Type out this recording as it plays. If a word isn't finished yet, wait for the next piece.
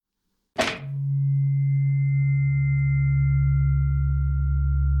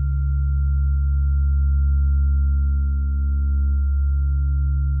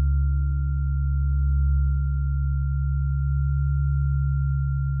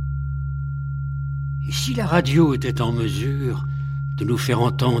Et si la radio était en mesure de nous faire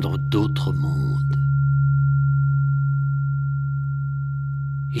entendre d'autres mondes?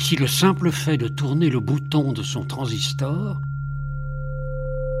 Et si le simple fait de tourner le bouton de son transistor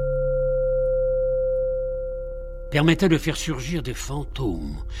permettait de faire surgir des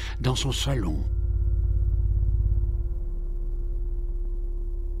fantômes dans son salon?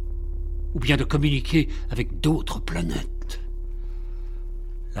 Ou bien de communiquer avec d'autres planètes?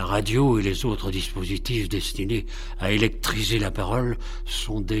 La radio et les autres dispositifs destinés à électriser la parole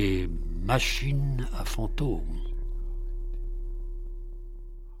sont des machines à fantômes.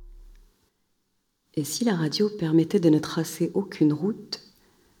 Et si la radio permettait de ne tracer aucune route,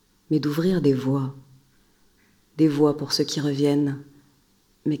 mais d'ouvrir des voies pour ceux qui reviennent,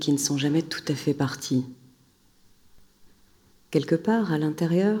 mais qui ne sont jamais tout à fait partis? Quelque part, à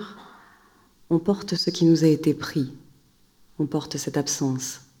l'intérieur, on porte ce qui nous a été pris. On porte cette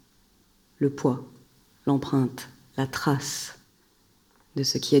absence, le poids, l'empreinte, la trace de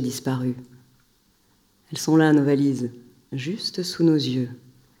ce qui a disparu. Elles sont là, nos valises, juste sous nos yeux,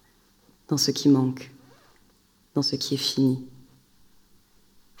 dans ce qui manque, dans ce qui est fini.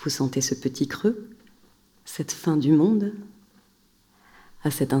 Vous sentez ce petit creux, cette fin du monde?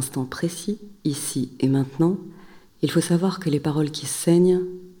 À cet instant précis, ici et maintenant, il faut savoir que les paroles qui saignent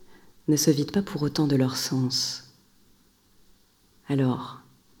ne se vident pas pour autant de leur sens. Alors,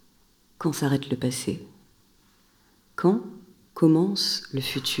 quand s'arrête le passé? Quand commence le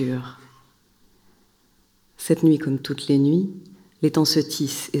futur? Cette nuit, comme toutes les nuits, les temps se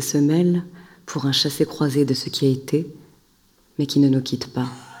tissent et se mêlent pour un chassé-croisé de ce qui a été, mais qui ne nous quitte pas.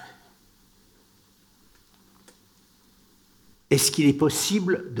 Est-ce qu'il est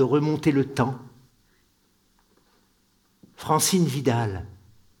possible de remonter le temps? Francine Vidal,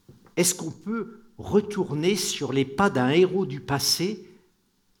 est-ce qu'on peut retourner sur les pas d'un héros du passé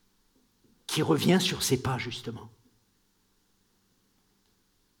qui revient sur ses pas, justement?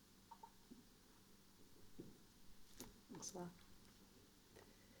 Bonsoir.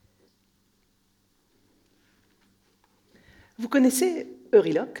 Vous connaissez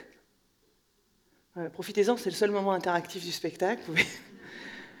Euriloque? Profitez-en, c'est le seul moment interactif du spectacle.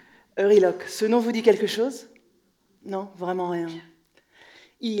 Euriloque, ce nom vous dit quelque chose? Non, vraiment rien.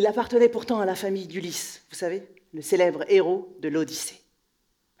 Il appartenait pourtant à la famille d'Ulysse, vous savez, le célèbre héros de l'Odyssée.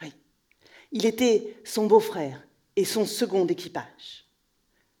 Oui. Il était son beau-frère et son second d'équipage.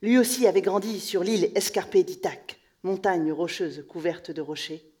 Lui aussi avait grandi sur l'île escarpée d'Ithaque, montagne rocheuse couverte de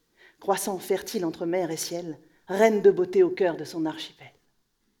rochers, croissant fertile entre mer et ciel, reine de beauté au cœur de son archipel.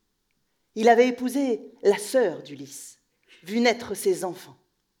 Il avait épousé la sœur d'Ulysse, vu naître ses enfants.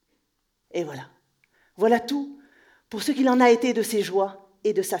 Et voilà tout pour ce qu'il en a été de ses joies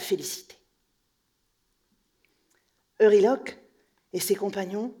et de sa félicité. Euriloque et ses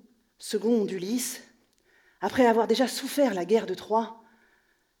compagnons, second d'Ulysse, après avoir déjà souffert la guerre de Troie,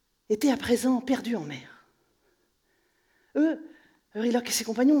 étaient à présent perdus en mer. Eux, Euriloque et ses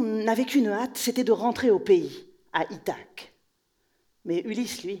compagnons, n'avaient qu'une hâte, c'était de rentrer au pays, à Ithaque. Mais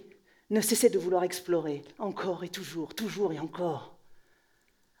Ulysse, lui, ne cessait de vouloir explorer, encore et toujours, toujours et encore.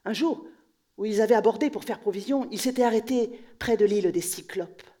 Un jour, où ils avaient abordé pour faire provision, ils s'étaient arrêtés près de l'île des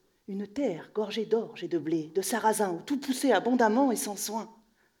Cyclopes, une terre gorgée d'orge et de blé, de sarrasin, où tout poussait abondamment et sans soin.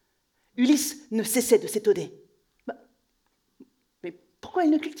 Ulysse ne cessait de s'étonner. Mais pourquoi ils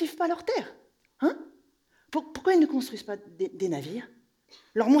ne cultivent pas leur terre, hein? Pourquoi ils ne construisent pas des navires?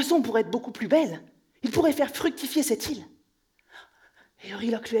 Leur moisson pourrait être beaucoup plus belle. Ils pourraient faire fructifier cette île. Et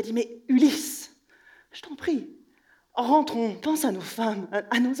Euriloque lui a dit, mais Ulysse, je t'en prie, rentrons, pense à nos femmes,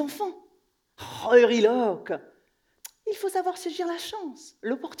 à nos enfants. Oh, Euriloque, il faut savoir saisir la chance,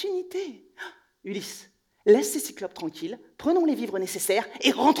 l'opportunité. Ulysse, laisse ces cyclopes tranquilles, prenons les vivres nécessaires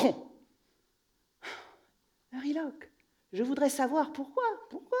et rentrons. Euriloque, je voudrais savoir pourquoi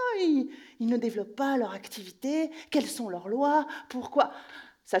ils ne développent pas leur activité, quelles sont leurs lois, pourquoi...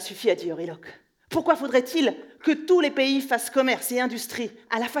 Ça suffit, a dit Euriloque. Pourquoi faudrait-il que tous les pays fassent commerce et industrie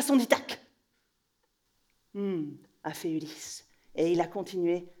à la façon d'Ithaque? A fait Ulysse, et il a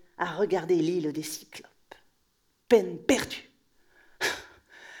continué à regarder l'île des Cyclopes. Peine perdue.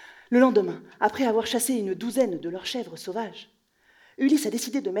 Le lendemain, après avoir chassé une douzaine de leurs chèvres sauvages, Ulysse a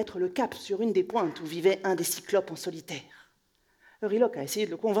décidé de mettre le cap sur une des pointes où vivait un des Cyclopes en solitaire. Euriloque a essayé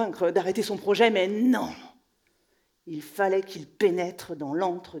de le convaincre d'arrêter son projet, mais non. Il fallait qu'il pénètre dans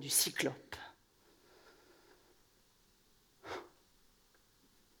l'antre du Cyclope.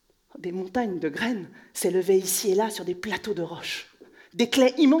 Des montagnes de graines s'élevaient ici et là sur des plateaux de roches. Des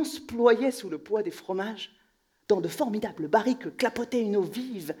claies immenses ployaient sous le poids des fromages. Dans de formidables barriques clapotait une eau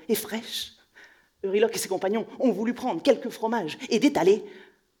vive et fraîche. Euriloque et ses compagnons ont voulu prendre quelques fromages et d'étaler.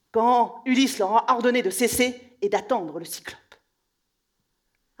 quand Ulysse leur a ordonné de cesser et d'attendre le cyclope.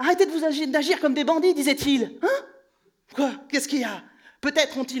 « Arrêtez de vous d'agir comme des bandits, disait-il. Hein ? Quoi ? Qu'est-ce qu'il y a ?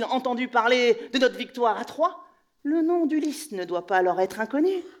 Peut-être ont-ils entendu parler de notre victoire à Troie. Le nom d'Ulysse ne doit pas leur être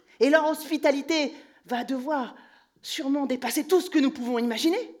inconnu, et leur hospitalité va devoir sûrement dépasser tout ce que nous pouvons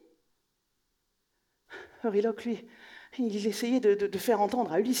imaginer. » Euryloque, lui, il essayait de faire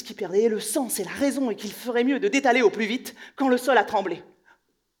entendre à Ulysse qu'il perdait le sens et la raison et qu'il ferait mieux de détaler au plus vite quand le sol a tremblé.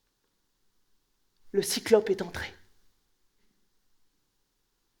 Le cyclope est entré.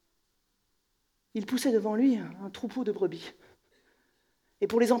 Il poussait devant lui un troupeau de brebis. Et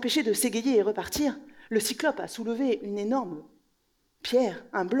pour les empêcher de s'égayer et repartir, le cyclope a soulevé une énorme pierre,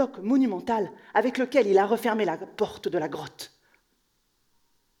 un bloc monumental avec lequel il a refermé la porte de la grotte.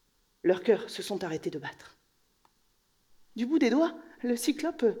 Leurs cœurs se sont arrêtés de battre. Du bout des doigts, le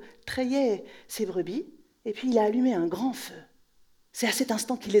cyclope trayait ses brebis et puis il a allumé un grand feu. C'est à cet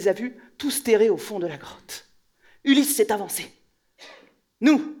instant qu'il les a vus tous terrés au fond de la grotte. Ulysse s'est avancé. «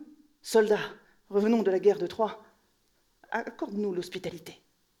 Nous, soldats, revenons de la guerre de Troie, accorde-nous l'hospitalité. »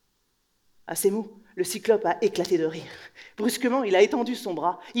 À ces mots, le cyclope a éclaté de rire. Brusquement, il a étendu son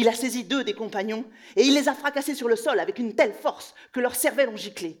bras, il a saisi 2 des compagnons et il les a fracassés sur le sol avec une telle force que leurs cervelles ont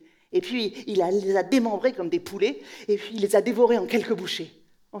giclé. Et puis, les a démembrés comme des poulets et puis il les a dévorés en quelques bouchées.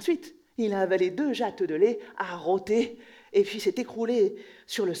 Ensuite, il a avalé 2 jattes de lait, a rôté et puis s'est écroulé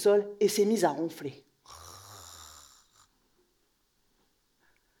sur le sol et s'est mis à ronfler.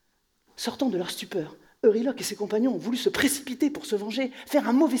 Sortant de leur stupeur, Euryloque et ses compagnons ont voulu se précipiter pour se venger, faire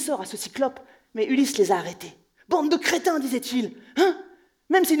un mauvais sort à ce cyclope, mais Ulysse les a arrêtés. « Bande de crétins, disait-il, hein ?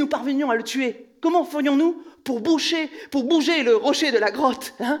 Même si nous parvenions à le tuer, comment ferions-nous pour bouger le rocher de la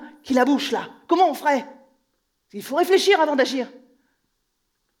grotte, hein, qui la bouche là ? Comment on ferait ? Il faut réfléchir avant d'agir. »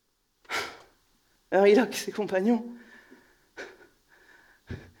 Euryloque et ses compagnons,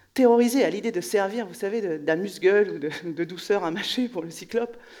 terrorisés à l'idée de servir, vous savez, d'amuse-gueule ou de douceur à mâcher pour le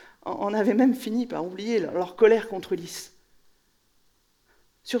cyclope, en avaient même fini par oublier leur colère contre Ulysse.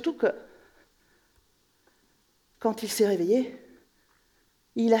 Surtout que, quand il s'est réveillé,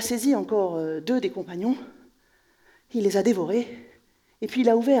 il a saisi encore 2 des compagnons, il les a dévorés, et puis il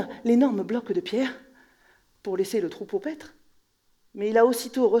a ouvert l'énorme bloc de pierre pour laisser le troupeau paître, mais il a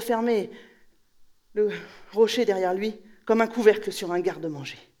aussitôt refermé le rocher derrière lui comme un couvercle sur un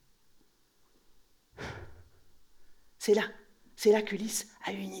garde-manger. C'est là qu'Ulysse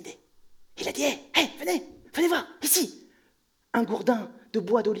a eu une idée. Il a dit « Hey, venez voir, ici !» Un gourdin de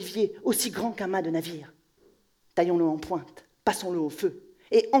bois d'olivier aussi grand qu'un mât de navire. Taillons-le en pointe, passons-le au feu,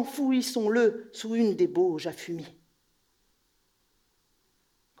 et enfouissons-le sous une des bauges à fumier.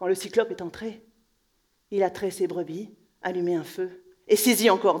 Quand le cyclope est entré, il a trait ses brebis, allumé un feu, et saisi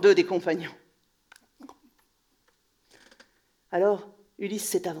encore 2 des compagnons. Alors, Ulysse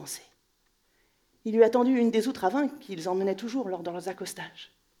s'est avancé. Il lui a tendu une des outres à vin qu'ils emmenaient toujours lors de leurs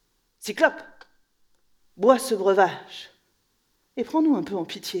accostages. « Cyclope, bois ce breuvage et prends-nous un peu en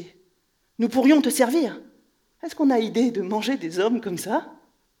pitié. Nous pourrions te servir. Est-ce qu'on a idée de manger des hommes comme ça ?»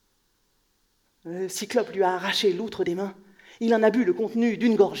 Le cyclope lui a arraché l'outre des mains. Il en a bu le contenu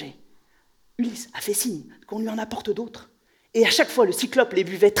d'une gorgée. Ulysse a fait signe qu'on lui en apporte d'autres, et à chaque fois le cyclope les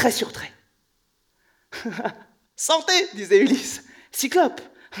buvait trait sur trait. « Santé !» disait Ulysse. « Cyclope,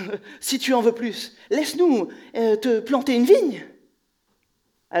 si tu en veux plus, laisse-nous te planter une vigne. »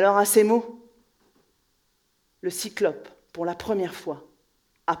 Alors à ces mots, le cyclope, pour la première fois,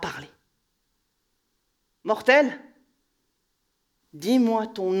 a parlé. « Mortel, dis-moi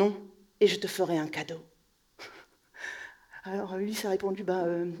ton nom et je te ferai un cadeau. » Alors Ulysse a répondu,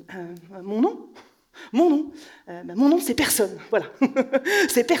 mon nom ? Mon nom, c'est personne, voilà.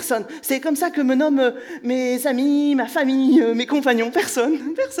 C'est personne. C'est comme ça que me nomment mes amis, ma famille, mes compagnons.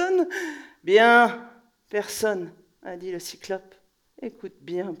 Personne. Bien, personne, a dit le cyclope. Écoute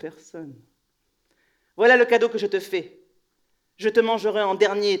bien, personne. Voilà le cadeau que je te fais. Je te mangerai en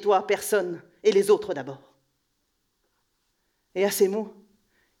dernier, toi, personne, et les autres d'abord. Et à ces mots,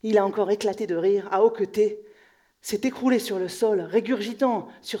 il a encore éclaté de rire, a hoqueté, s'est écroulé sur le sol, régurgitant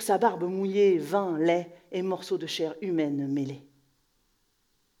sur sa barbe mouillée vin, lait et morceaux de chair humaine mêlés.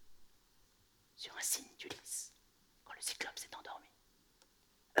 Sur un signe d'Ulysse, quand le cyclope s'est endormi,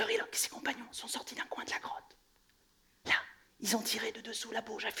 Euryloque et ses compagnons sont sortis d'un coin de la grotte. Là, ils ont tiré de dessous la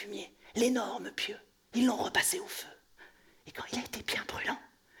bauge à fumier, l'énorme pieu. Ils l'ont repassé au feu. Et quand il a été bien brûlant,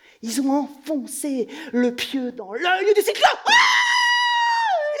 ils ont enfoncé le pieu dans l'œil du cyclope.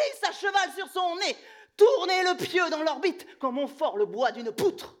 Ulysse à cheval sur son nez, tourner le pieu dans l'orbite comme on ford le bois d'une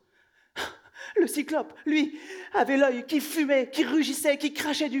poutre. Le cyclope, lui, avait l'œil qui fumait, qui rugissait, qui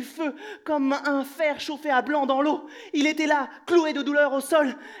crachait du feu, comme un fer chauffé à blanc dans l'eau. Il était là, cloué de douleur au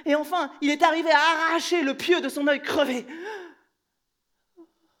sol, et enfin, il est arrivé à arracher le pieu de son œil crevé.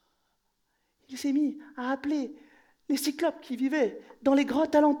 Il s'est mis à appeler les cyclopes qui vivaient dans les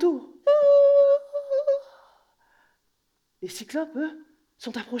grottes alentours. Les cyclopes, eux,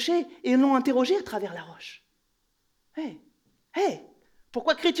 sont approchés et l'ont interrogé à travers la roche. « Hé,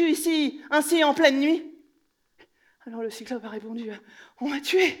 pourquoi cries-tu ici, ainsi en pleine nuit ?» Alors le cyclope a répondu, « On m'a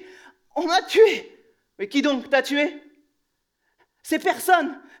tué. Mais qui donc t'a tué ? C'est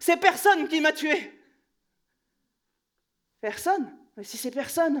personne qui m'a tué. » Personne ? Mais si c'est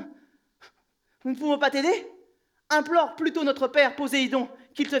personne, nous ne pouvons pas t'aider. Implore plutôt notre père Poséidon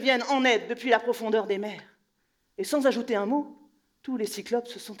qu'il te vienne en aide depuis la profondeur des mers. Et sans ajouter un mot, tous les cyclopes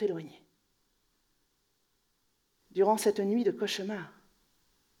se sont éloignés. Durant cette nuit de cauchemar,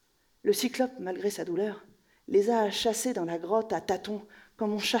 le cyclope, malgré sa douleur, les a chassés dans la grotte à tâtons,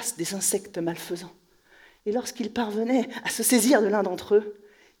 comme on chasse des insectes malfaisants. Et lorsqu'il parvenait à se saisir de l'un d'entre eux,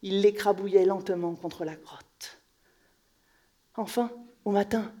 il l'écrabouillait lentement contre la grotte. Enfin, au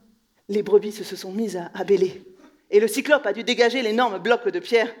matin, les brebis se sont mises à bêler, et le cyclope a dû dégager l'énorme bloc de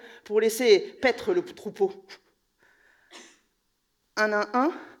pierre pour laisser paître le troupeau. Un à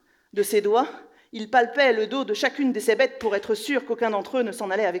un de ses doigts, il palpait le dos de chacune de ces bêtes pour être sûr qu'aucun d'entre eux ne s'en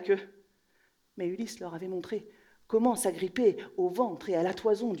allait avec eux. Mais Ulysse leur avait montré comment s'agripper au ventre et à la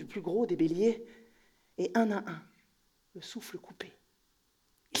toison du plus gros des béliers, et un à un, le souffle coupé,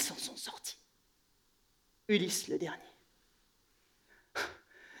 ils s'en sont sortis. Ulysse le dernier.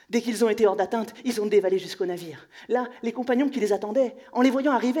 Dès qu'ils ont été hors d'atteinte, ils ont dévalé jusqu'au navire. Là, les compagnons qui les attendaient, en les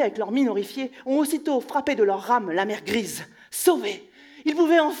voyant arriver avec leurs mines horrifiées, ont aussitôt frappé de leurs rames la mer grise. Sauvés! Ils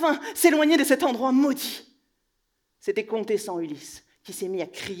pouvaient enfin s'éloigner de cet endroit maudit. C'était compté sans Ulysse, qui s'est mis à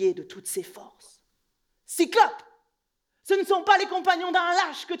crier de toutes ses forces. « Cyclope! Ce ne sont pas les compagnons d'un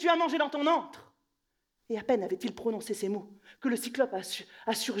lâche que tu as mangé dans ton antre !» Et à peine avait-il prononcé ces mots que le cyclope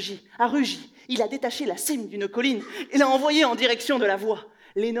a surgi, a rugi. Il a détaché la cime d'une colline et l'a envoyé en direction de la voie.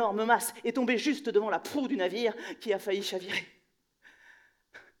 L'énorme masse est tombée juste devant la proue du navire qui a failli chavirer.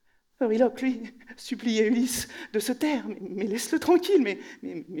 Euryloque, lui, suppliait Ulysse de se taire. Mais laisse-le tranquille,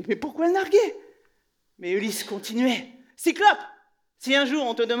 mais pourquoi le narguer ? Mais Ulysse continuait. « Cyclope, si un jour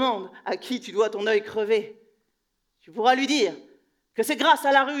on te demande à qui tu dois ton œil crevé, tu pourras lui dire que c'est grâce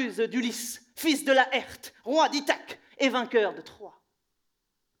à la ruse d'Ulysse, fils de Laërte, roi d'Ithaque et vainqueur de Troie. »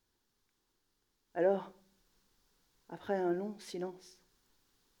 Alors, après un long silence,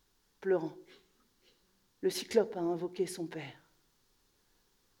 pleurant, le cyclope a invoqué son père.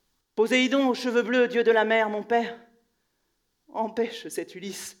 « Poséidon aux cheveux bleus, dieu de la mer, mon père, empêche cet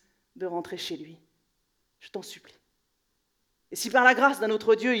Ulysse de rentrer chez lui. Je t'en supplie. Et si par la grâce d'un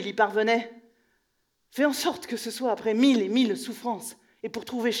autre dieu il y parvenait, fais en sorte que ce soit après 1000 et 1000 souffrances et pour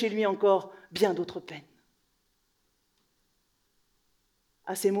trouver chez lui encore bien d'autres peines. »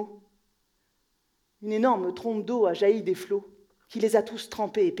 À ces mots, une énorme trompe d'eau a jailli des flots qui les a tous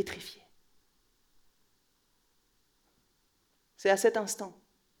trempés et pétrifiés. C'est à cet instant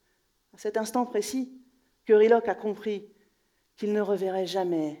précis, qu'Euryloque a compris qu'il ne reverrait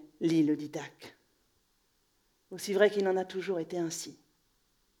jamais l'île d'Ithaque. Aussi vrai qu'il en a toujours été ainsi.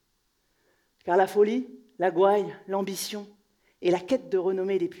 Car la folie, la gouaille, l'ambition et la quête de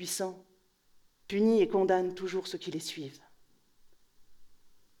renommée des puissants punissent et condamnent toujours ceux qui les suivent.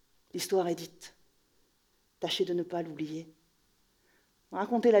 L'histoire est dite. Tâchez de ne pas l'oublier.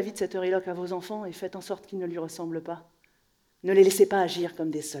 Racontez la vie de cet Euryloque à vos enfants et faites en sorte qu'ils ne lui ressemblent pas. Ne les laissez pas agir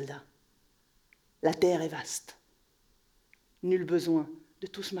comme des soldats. La terre est vaste. Nul besoin de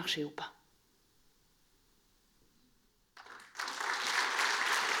tous marcher au pas.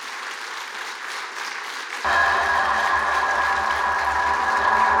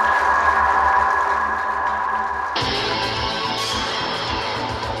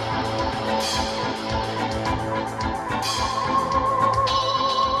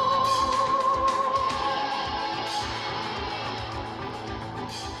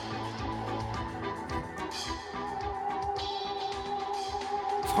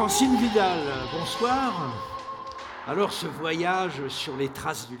 Francine Vidal, bonsoir. Alors ce voyage sur les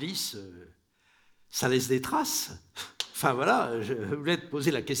traces d'Ulysse, ça laisse des traces. Enfin voilà, je voulais te poser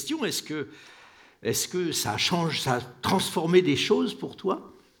la question, est-ce que ça change, ça a transformé des choses pour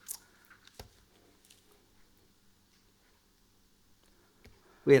toi ?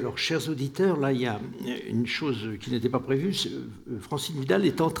 Oui, alors chers auditeurs, là il y a une chose qui n'était pas prévue, Francine Vidal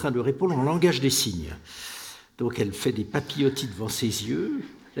est en train de répondre en langage des signes. Donc elle fait des papillotis devant ses yeux,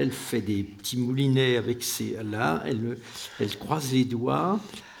 elle fait des petits moulinets avec ses... Là, elle croise les doigts.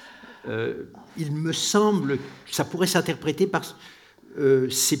 il me semble que ça pourrait s'interpréter par...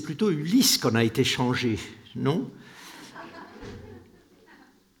 c'est plutôt Ulysse qu'on a été changé, non?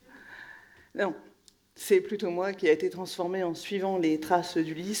 Non, c'est plutôt moi qui a été transformé en suivant les traces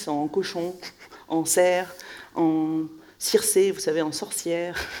d'Ulysse en cochon, en cerf, en Circé, vous savez, en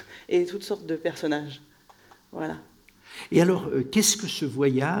sorcière, et toutes sortes de personnages. Voilà. Et alors, qu'est-ce que ce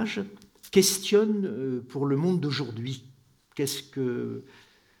voyage questionne pour le monde d'aujourd'hui? Qu'est-ce que...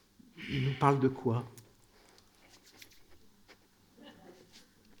 Il nous parle de quoi?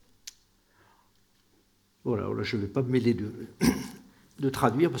 Voilà, là, je ne vais pas me mêler de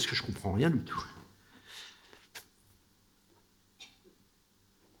traduire parce que je ne comprends rien du tout.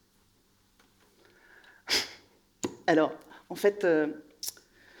 Alors, en fait,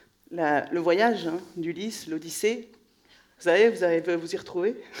 le voyage d'Ulysse, l'Odyssée, vous savez, vous allez vous y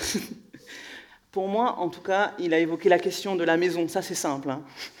retrouver. Pour moi, en tout cas, il a évoqué la question de la maison. Ça, c'est simple. Hein.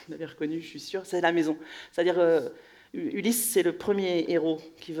 Vous l'avez reconnu, je suis sûre, c'est la maison. C'est-à-dire, Ulysse, c'est le premier héros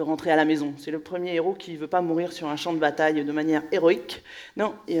qui veut rentrer à la maison. C'est le premier héros qui ne veut pas mourir sur un champ de bataille de manière héroïque.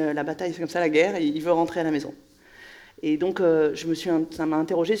 Non, la bataille, c'est comme ça, la guerre, et il veut rentrer à la maison. Et donc, ça m'a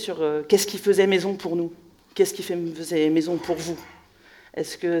interrogée sur qu'est-ce qui faisait maison pour nous? Qu'est-ce qui faisait maison pour vous?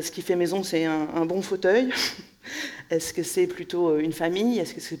 Est-ce que ce qui fait maison, c'est un bon fauteuil? Est-ce que c'est plutôt une famille?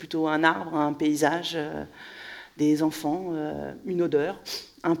 Est-ce que c'est plutôt un arbre, un paysage, des enfants, une odeur,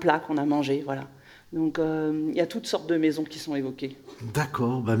 un plat qu'on a mangé, voilà. Donc, il y a toutes sortes de maisons qui sont évoquées.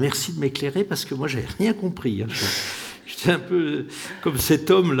 D'accord, merci de m'éclairer parce que moi, je n'avais rien compris. Hein. J'étais un peu comme cet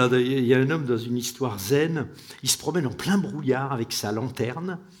homme, là. Il y a un homme dans une histoire zen, il se promène en plein brouillard avec sa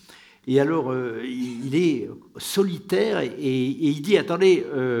lanterne. Et alors, il est solitaire et il dit, attendez,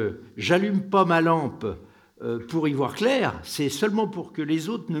 j'allume pas ma lampe pour y voir clair, c'est seulement pour que les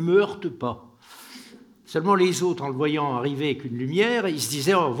autres ne me heurtent pas. Seulement les autres, en le voyant arriver avec une lumière, ils se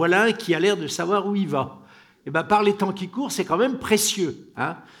disaient, oh, voilà un qui a l'air de savoir où il va. Et bien, par les temps qui courent, c'est quand même précieux.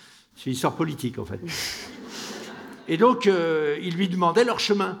 Hein, c'est une histoire politique, en fait. Et donc, il lui demandait leur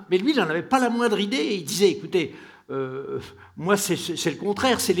chemin. Mais lui, il n'en avait pas la moindre idée. Il disait, écoutez, moi, c'est le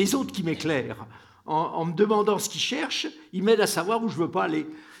contraire, c'est les autres qui m'éclairent. En me demandant ce qu'ils cherchent, ils m'aident à savoir où je ne veux pas aller.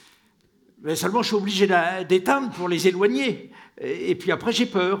 Mais seulement, je suis obligé d'éteindre pour les éloigner. Et puis après, j'ai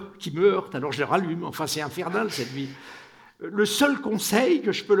peur qu'ils me heurtent, alors je les rallume. Enfin, c'est infernal, cette vie. Le seul conseil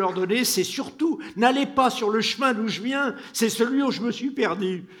que je peux leur donner, c'est surtout, n'allez pas sur le chemin d'où je viens, c'est celui où je me suis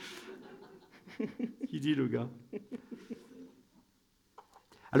perdu. Qui dit le gars.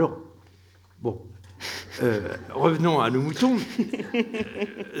 Alors, bon... revenons à nos moutons,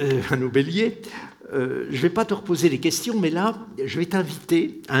 à nos béliers. Je ne vais pas te reposer les questions, mais là, je vais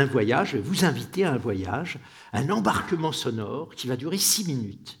t'inviter à un voyage, je vais vous inviter à un voyage, un embarquement sonore qui va durer 6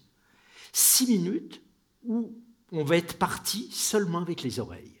 minutes. 6 minutes où on va être parti seulement avec les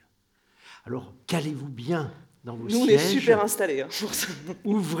oreilles. Alors, calez-vous bien dans vos sièges. Nous, on est super installés pour ça.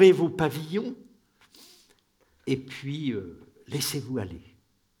 Ouvrez vos pavillons et puis laissez-vous aller.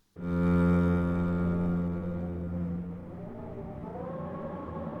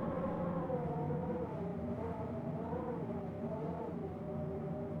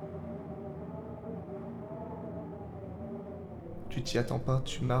 Tu t'y attends pas,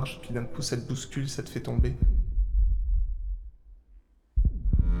 tu marches, puis d'un coup ça te bouscule, ça te fait tomber.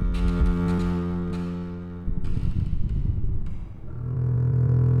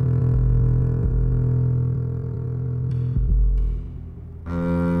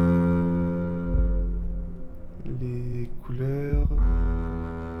 Les couleurs...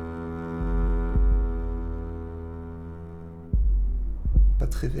 pas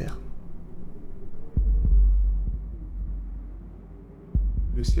très vert.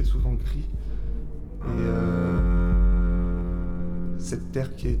 Le ciel souvent gris et cette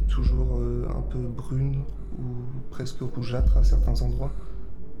terre qui est toujours un peu brune ou presque rougeâtre à certains endroits.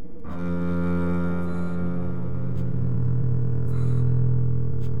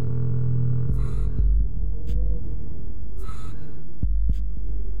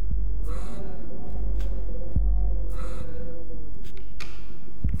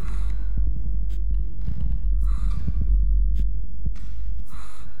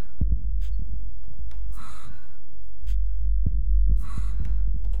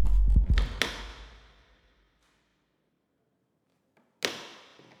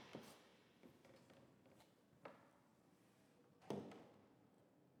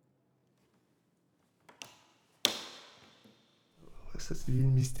 Ça, c'est l'île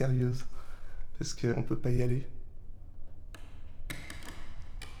mystérieuse, parce qu'on peut pas y aller.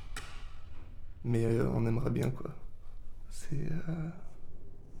 Mais on aimerait bien, quoi. C'est...